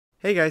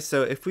Hey guys,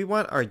 so if we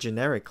want our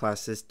generic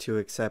classes to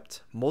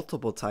accept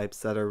multiple types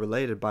that are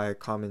related by a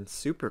common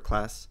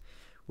superclass,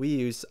 we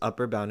use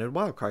upper bounded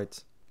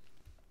wildcards.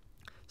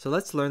 So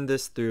let's learn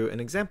this through an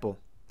example.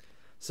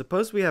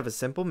 Suppose we have a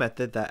simple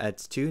method that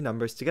adds two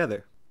numbers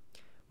together.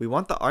 We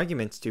want the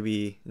arguments to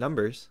be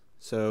numbers,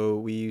 so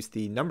we use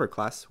the number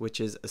class,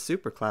 which is a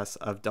superclass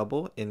of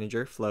double,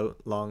 integer, float,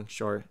 long,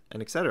 short,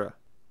 and etc.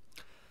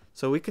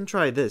 So we can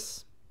try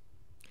this.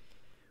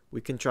 We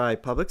can try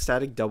public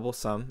static double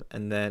sum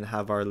and then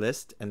have our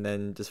list and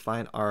then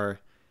define our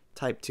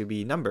type to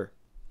be number.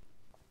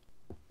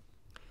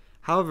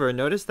 However,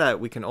 notice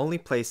that we can only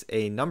place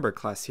a number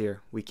class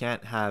here. We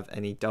can't have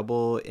any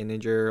double,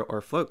 integer,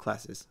 or float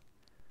classes.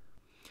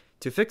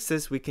 To fix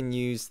this, we can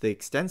use the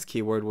extends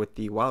keyword with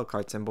the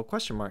wildcard symbol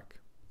question mark.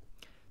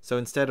 So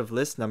instead of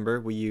list number,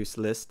 we use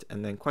list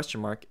and then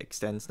question mark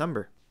extends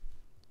number.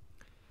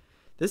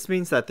 This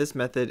means that this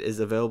method is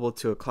available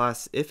to a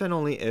class if and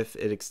only if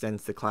it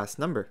extends the class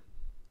number.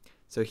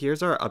 So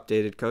here's our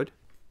updated code.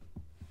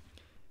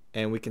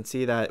 And we can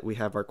see that we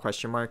have our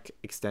question mark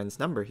extends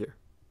number here.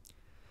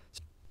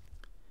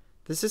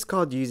 This is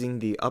called using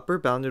the upper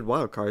bounded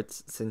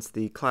wildcards since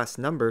the class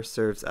number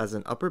serves as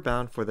an upper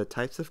bound for the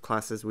types of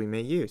classes we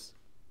may use.